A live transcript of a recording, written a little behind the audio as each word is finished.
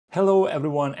Hello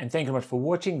everyone and thank you very much for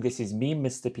watching. This is me,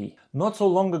 Mr. P. Not so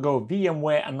long ago,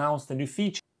 VMware announced a new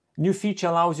feature. New feature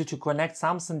allows you to connect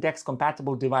Samsung DeX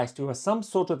compatible device to some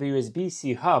sort of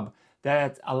USB-C hub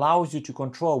that allows you to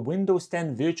control Windows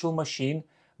 10 virtual machine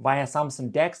via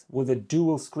Samsung DeX with a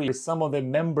dual screen. Some of the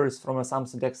members from a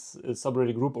Samsung DeX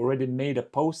subreddit group already made a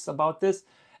post about this,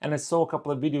 and I saw a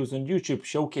couple of videos on YouTube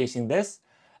showcasing this,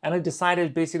 and I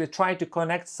decided basically try to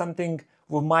connect something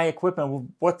with my equipment, with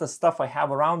what the stuff I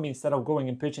have around me, instead of going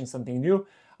and pitching something new.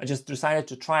 I just decided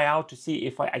to try out to see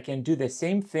if I can do the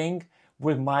same thing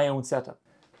with my own setup.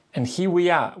 And here we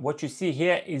are. What you see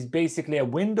here is basically a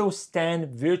Windows 10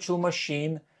 virtual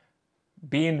machine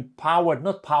being powered,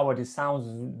 not powered, it sounds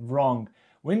wrong.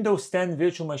 Windows 10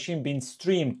 virtual machine being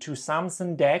streamed to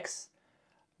Samsung DeX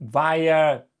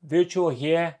via virtual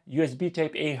here USB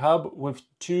type A hub with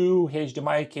two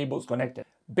HDMI cables connected.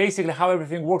 Basically how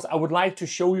everything works. I would like to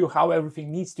show you how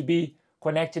everything needs to be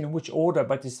connected in which order,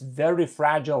 but it's very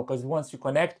fragile because once you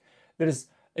connect, there's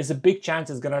a big chance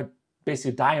it's gonna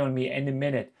basically die on me any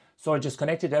minute. So I just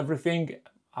connected everything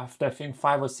after I think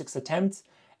 5 or 6 attempts,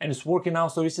 and it's working now.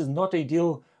 So this is not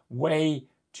ideal way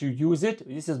to use it.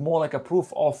 This is more like a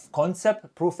proof of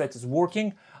concept, proof that it's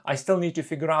working. I still need to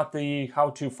figure out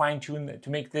how to fine tune to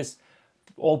make this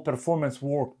all performance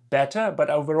work better, but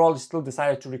overall I still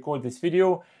decided to record this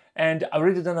video. And I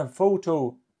already done a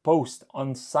photo post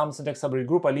on Samsung DeX subreddit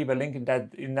group. I leave a link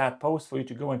in that post for you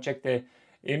to go and check a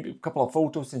couple of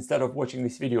photos instead of watching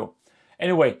this video.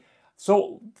 Anyway,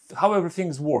 so how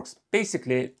everything works.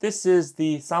 Basically, this is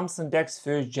the Samsung DeX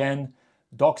 1st Gen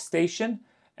dock station,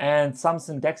 and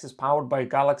Samsung DeX is powered by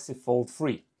Galaxy Fold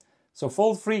 3. So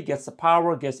Fold 3 gets the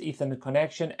power, gets Ethernet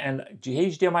connection, and the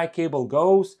HDMI cable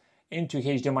goes into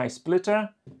HDMI splitter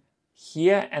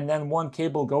here, and then one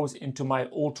cable goes into my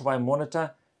ultrawide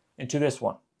monitor, into this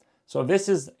one. So this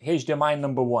is HDMI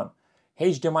number 1.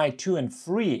 HDMI 2 and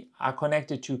 3 are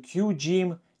connected to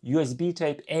GQeeM USB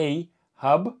type A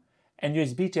hub, and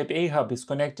USB type A hub is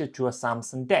connected to a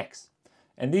Samsung DeX.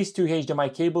 And these two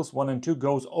HDMI cables, 1 and 2,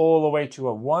 goes all the way to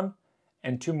a 1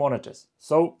 and 2 monitors.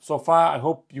 So far I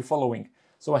hope you're following.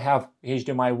 So I have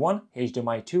HDMI 1,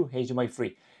 HDMI 2, HDMI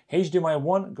 3. HDMI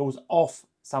 1 goes off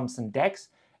Samsung DeX,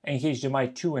 and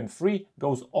HDMI 2 and 3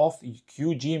 goes off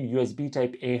GQeeM USB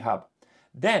type A hub.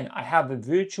 Then I have the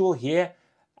virtual here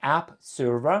app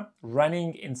server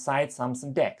running inside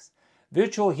Samsung DeX.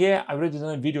 Virtual here, I already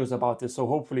done videos about this, so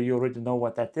hopefully you already know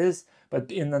what that is.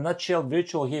 But in a nutshell,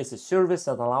 virtual here is a service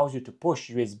that allows you to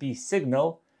push USB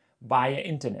signal via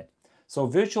internet. So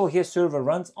virtual here server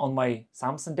runs on my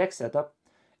Samsung DeX setup.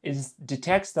 It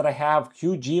detects that I have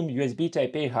GQeeM USB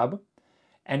type A hub,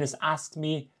 and it asks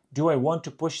me, do I want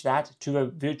to push that to a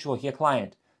virtual here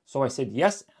client? So I said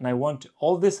yes, and I want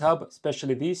all this hub,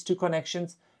 especially these two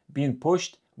connections, being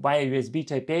pushed by a USB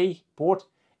type A port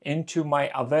into my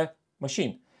other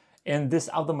machine. And this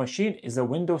other machine is a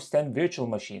Windows 10 virtual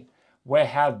machine where I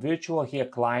have virtual here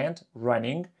client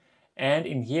running, and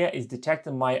in here is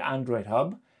detecting my Android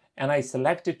hub, and I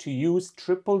selected to use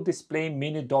triple display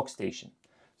mini dock station.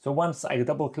 So once I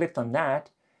double clicked on that,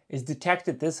 it's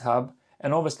detected this hub,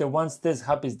 and obviously once this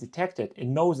hub is detected, it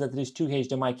knows that there's two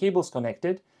HDMI cables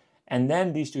connected, and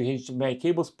then these two HDMI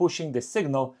cables pushing the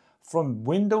signal from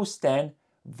Windows 10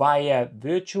 via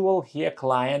virtual here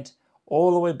client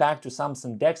all the way back to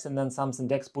Samsung DeX, and then Samsung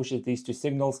DeX pushes these two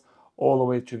signals all the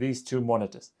way to these two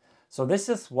monitors. So this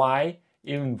is why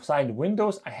inside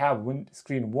Windows I have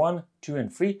screen 1, 2,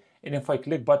 and 3, and if I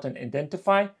click button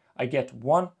identify, I get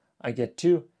 1, I get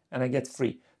 2, and I get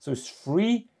 3. So it's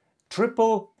 3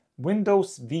 triple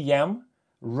Windows VM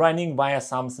running via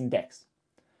Samsung DeX.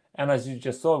 And as you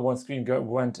just saw, one screen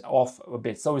went off a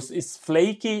bit. So it's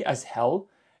flaky as hell.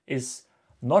 It's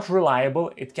not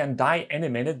reliable. It can die any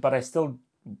minute, but I still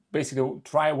basically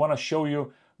want to show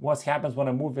you what happens when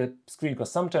I move the screen,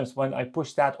 because sometimes when I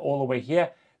push that all the way here,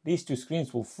 these two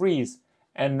screens will freeze,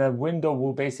 and the window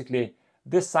will basically,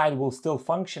 this side will still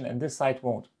function and this side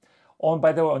won't.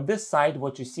 By the way, on this side,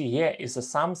 what you see here is a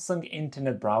Samsung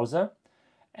Internet browser,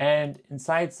 and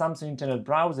inside Samsung Internet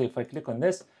browser, if I click on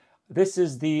this, this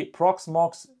is the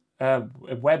Proxmox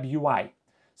web UI.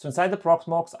 So inside the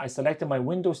Proxmox, I selected my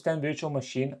Windows 10 virtual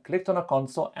machine, clicked on a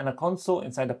console, and a console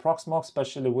inside the Proxmox,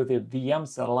 especially with the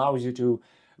VMs that allows you to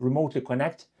remotely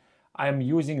connect. I'm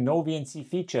using no VNC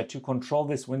feature to control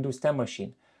this Windows 10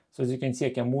 machine. So as you can see, I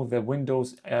can move the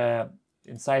windows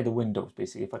inside the windows.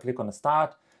 Basically, if I click on the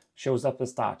start, shows up the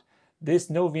start. This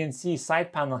no VNC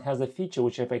side panel has a feature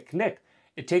which if I click,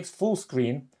 it takes full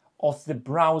screen of the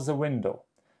browser window.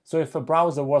 So if a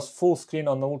browser was full screen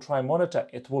on the ultrawide monitor,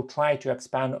 it will try to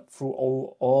expand through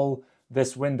all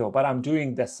this window, but I'm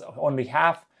doing this only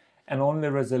half and only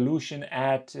resolution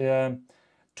at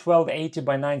 1280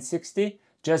 by 960.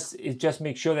 Just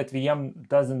make sure that VM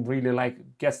doesn't really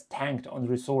like gets tanked on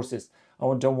resources. I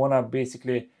don't want to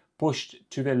basically push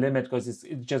to the limit because it's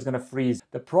just gonna freeze.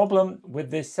 The problem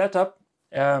with this setup,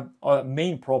 or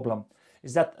main problem,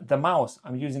 is that the mouse,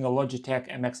 I'm using a Logitech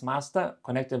MX Master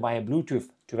connected via Bluetooth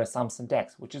to a Samsung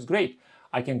DeX, which is great.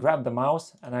 I can grab the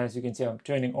mouse, and as you can see, I'm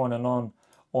turning on and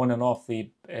off the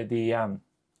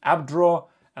app drawer,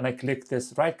 and I click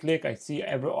this right click. I see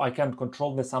I can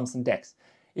control the Samsung DeX.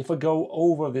 If I go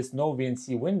over this no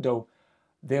VNC window,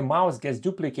 the mouse gets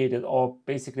duplicated, or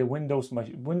basically Windows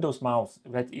mouse.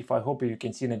 Right? If I hope you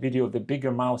can see in a video, the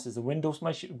bigger mouse is a Windows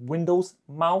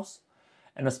mouse,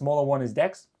 and the smaller one is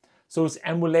DeX. So it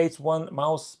emulates one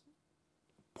mouse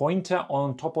pointer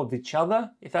on top of each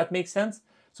other, if that makes sense.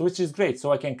 So which is great.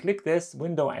 So I can click this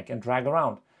window, I can drag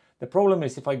around. The problem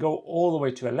is if I go all the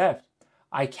way to the left,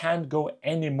 I can't go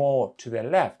any more to the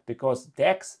left because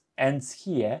DeX ends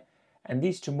here, and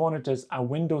these two monitors are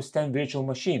Windows 10 virtual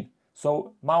machine.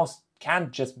 So mouse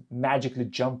can't just magically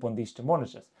jump on these two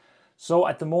monitors. So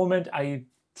at the moment, I'm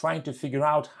trying to figure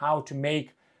out how to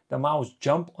make the mouse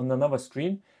jump on another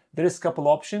screen. There is a couple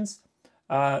options.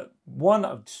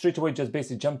 One straight away just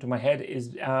basically jumped to my head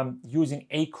is using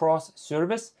Across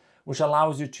service, which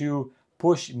allows you to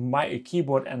push my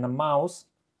keyboard and the mouse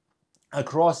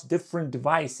across different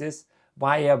devices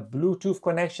via Bluetooth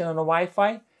connection and a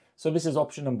Wi-Fi. So this is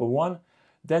option number one.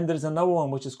 Then there's another one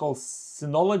which is called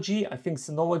Synology. I think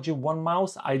Synology One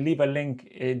Mouse. I leave a link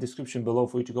in the description below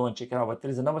for you to go and check it out. But there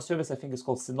is another service, I think it's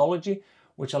called Synology,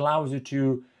 which allows you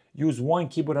to use one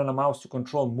keyboard and a mouse to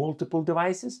control multiple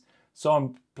devices. So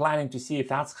I'm planning to see if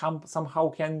that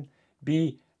somehow can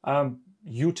be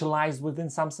utilized within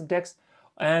Samsung DeX.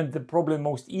 And the probably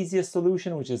most easiest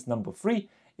solution, which is number 3,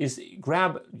 is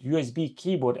grab USB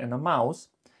keyboard and a mouse,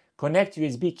 connect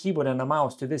USB keyboard and a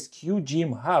mouse to this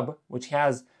GQeeM hub, which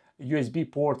has USB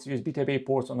ports, USB Type A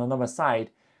ports on another side.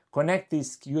 Connect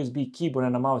this USB keyboard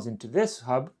and a mouse into this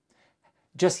hub.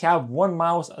 Just have one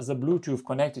mouse as a Bluetooth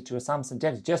connected to a Samsung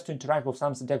DeX, just to interact with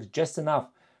Samsung DeX, just enough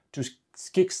to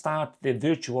kickstart the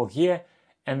virtual here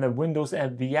and the Windows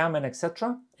VM and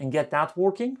etc. and get that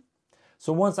working.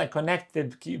 So once I connect the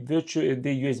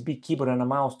USB keyboard and a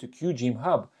mouse to GQeeM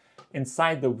hub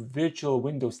inside the virtual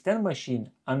Windows 10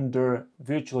 machine under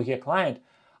Virtual Here client,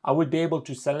 I would be able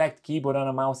to select keyboard and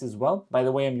a mouse as well. By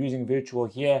the way, I'm using Virtual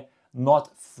Here,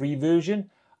 not free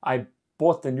version. I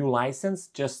bought the new license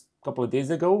just a couple of days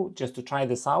ago just to try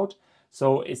this out.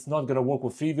 So it's not going to work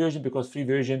with free version because free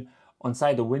version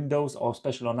inside the Windows or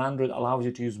especially on Android allows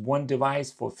you to use one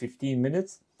device for 15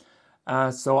 minutes.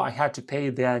 So I had to pay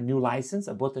their new license.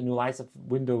 I bought the new license for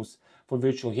Windows for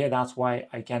Virtual Here. That's why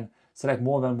I can select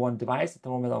more than one device. At the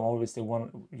moment, I'm always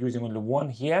using only one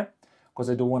here because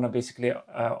I don't want to basically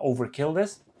overkill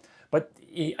this. But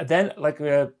then,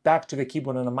 back to the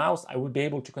keyboard and the mouse, I would be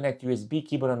able to connect USB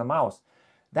keyboard and a mouse.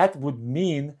 That would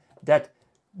mean that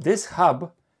this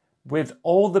hub, with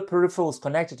all the peripherals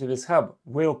connected to this hub,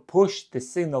 will push the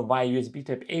signal via USB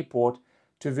Type A port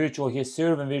to Virtual Here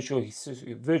server, and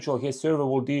Virtual Here server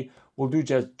will do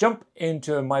just jump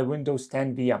into my Windows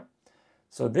 10 VM.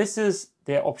 So this is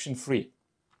the option 3.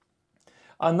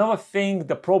 Another thing,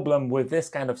 the problem with this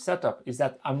kind of setup is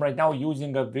that I'm right now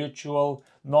using a virtual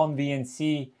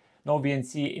non-VNC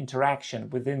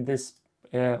interaction within this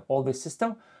all the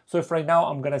system. So if right now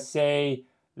I'm gonna say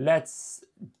let's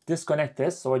disconnect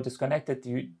this, so I disconnected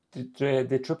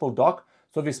the triple dock.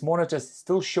 So this monitor is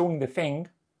still showing the thing,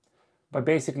 but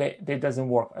basically it doesn't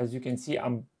work. As you can see,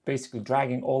 I'm basically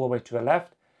dragging all the way to the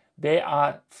left. They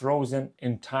are frozen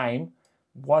in time.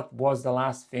 What was the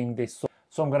last thing they saw?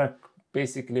 So I'm gonna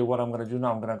basically what I'm gonna do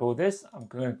now, I'm gonna go this, I'm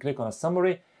gonna click on a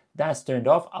summary. That's turned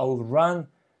off. I'll run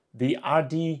the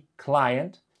RD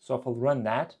client. So if I'll run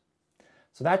that,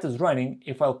 so that is running.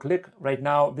 If I'll click right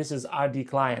now, this is RD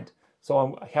client.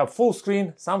 So I have full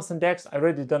screen Samsung DeX. I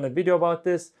already done a video about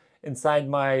this inside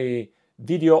my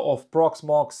video of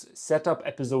Proxmox setup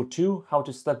episode 2, how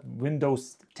to set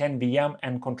Windows 10 VM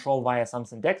and control via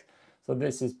Samsung DeX. So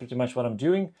this is pretty much what I'm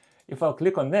doing. If I'll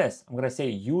click on this, I'm going to say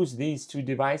use these two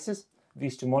devices,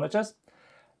 these two monitors.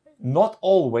 Not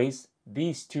always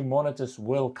these two monitors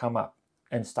will come up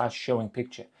and start showing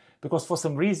picture, because for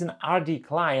some reason RD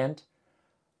client,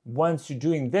 once you're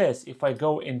doing this, if I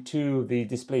go into the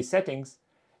display settings,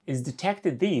 it's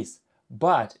detected these,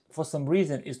 but for some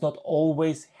reason it's not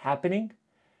always happening.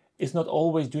 It's not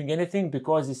always doing anything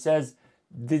because it says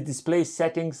the display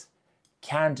settings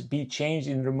can't be changed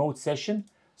in remote session.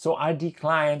 So RD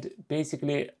client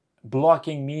basically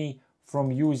blocking me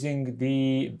from using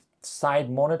the side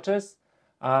monitors.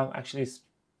 Actually,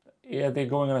 yeah, they're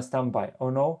going on a standby. Oh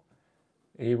no,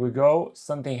 here we go.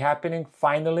 Something happening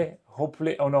finally.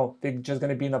 Hopefully, oh no, they're just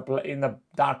gonna be in a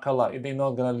dark color. They're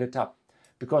not gonna lit up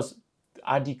because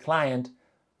RD client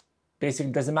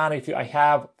basically doesn't matter if I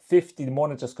have 50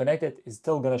 monitors connected. It's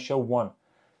still gonna show one.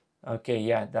 Okay,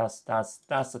 yeah, that's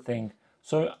the thing.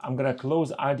 So I'm gonna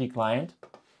close RD client.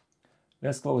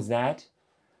 Let's close that.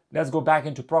 Let's go back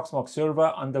into Proxmox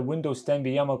server. Under Windows 10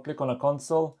 VM, I'll click on a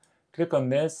console, click on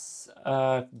this,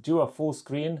 do a full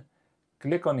screen,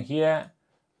 click on here.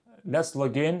 Let's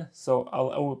log in. So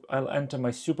I'll enter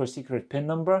my super secret PIN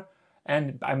number,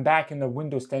 and I'm back in the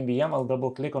Windows 10 VM. I'll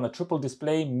double click on a triple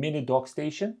display mini dock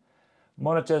station.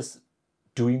 Monitors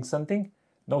doing something.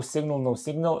 No signal, no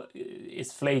signal.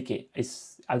 It's flaky.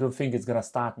 I don't think it's gonna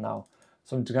start now.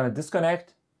 So I'm just gonna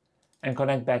disconnect and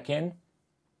connect back in,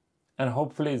 and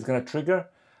hopefully it's gonna trigger.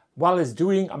 While it's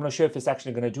doing, I'm not sure if it's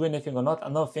actually gonna do anything or not.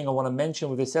 Another thing I want to mention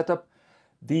with this setup,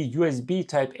 the USB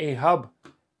Type A hub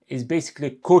is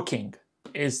basically cooking.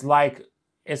 It's like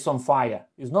it's on fire.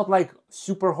 It's not like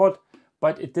super hot,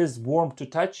 but it is warm to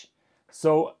touch.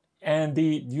 So, and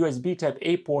the USB Type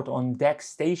A port on DeX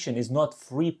Station is not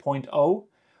 3.0,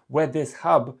 where this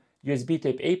hub USB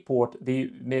Type A port,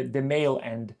 the male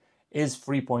end, is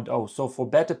 3.0. So for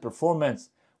better performance,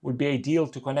 would be ideal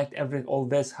to connect all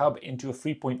this hub into a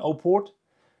 3.0 port.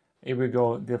 Here we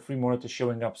go, the free monitor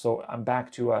showing up. So I'm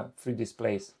back to free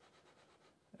displays.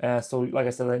 So like I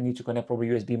said, I need to connect probably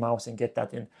USB mouse and get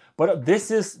that in. But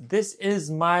this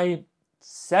is my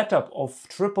setup of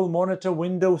triple monitor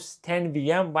Windows 10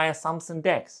 VM via Samsung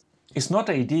DeX. It's not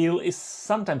ideal. It's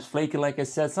sometimes flaky, like I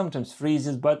said, sometimes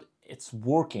freezes, but it's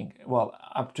working. Well,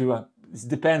 up to it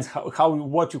depends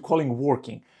what you're calling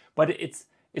working, but it's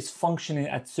functioning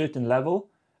at certain level,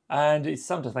 and it's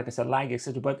sometimes, like I said, lag,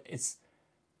 etc. But it's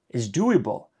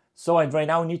doable. So I right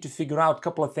now need to figure out a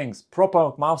couple of things: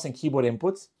 proper mouse and keyboard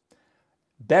inputs,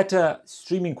 better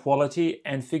streaming quality,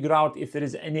 and figure out if there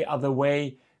is any other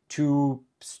way to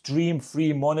stream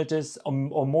free monitors,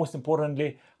 or most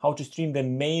importantly, how to stream the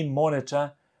main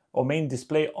monitor or main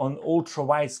display on ultra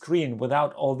wide screen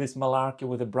without all this malarkey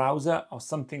with a browser or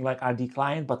something like RD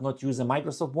client, but not use a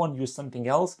Microsoft one, use something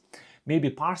else. Maybe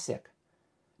Parsec.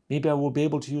 Maybe I will be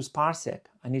able to use Parsec.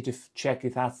 I need to check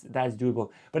if that's doable.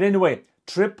 But anyway,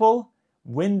 triple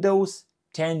Windows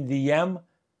 10 VM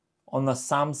on a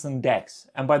Samsung DeX.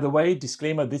 And by the way,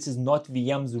 disclaimer, this is not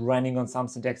VMs running on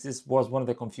Samsung DeX. This was one of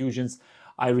the confusions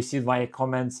I received via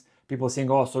comments. People saying,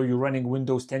 oh, so you're running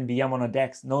Windows 10 VM on a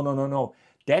DeX. No, no, no, no.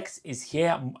 DeX is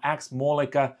here, acts more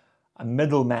like a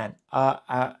middleman,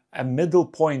 a middle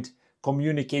point,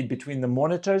 communicate between the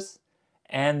monitors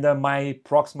and my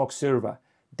Proxmox server.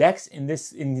 DeX in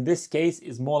this case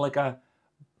is more like a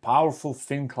powerful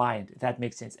thin client, if that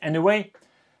makes sense. Anyway,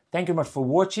 thank you much for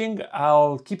watching.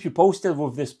 I'll keep you posted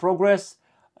with this progress,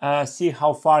 see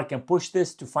how far I can push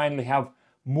this to finally have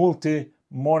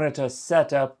multi-monitor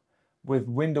setup with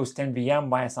Windows 10 VM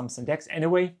via Samsung DeX.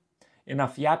 Anyway,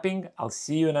 enough yapping. I'll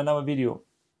see you in another video.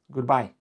 Goodbye.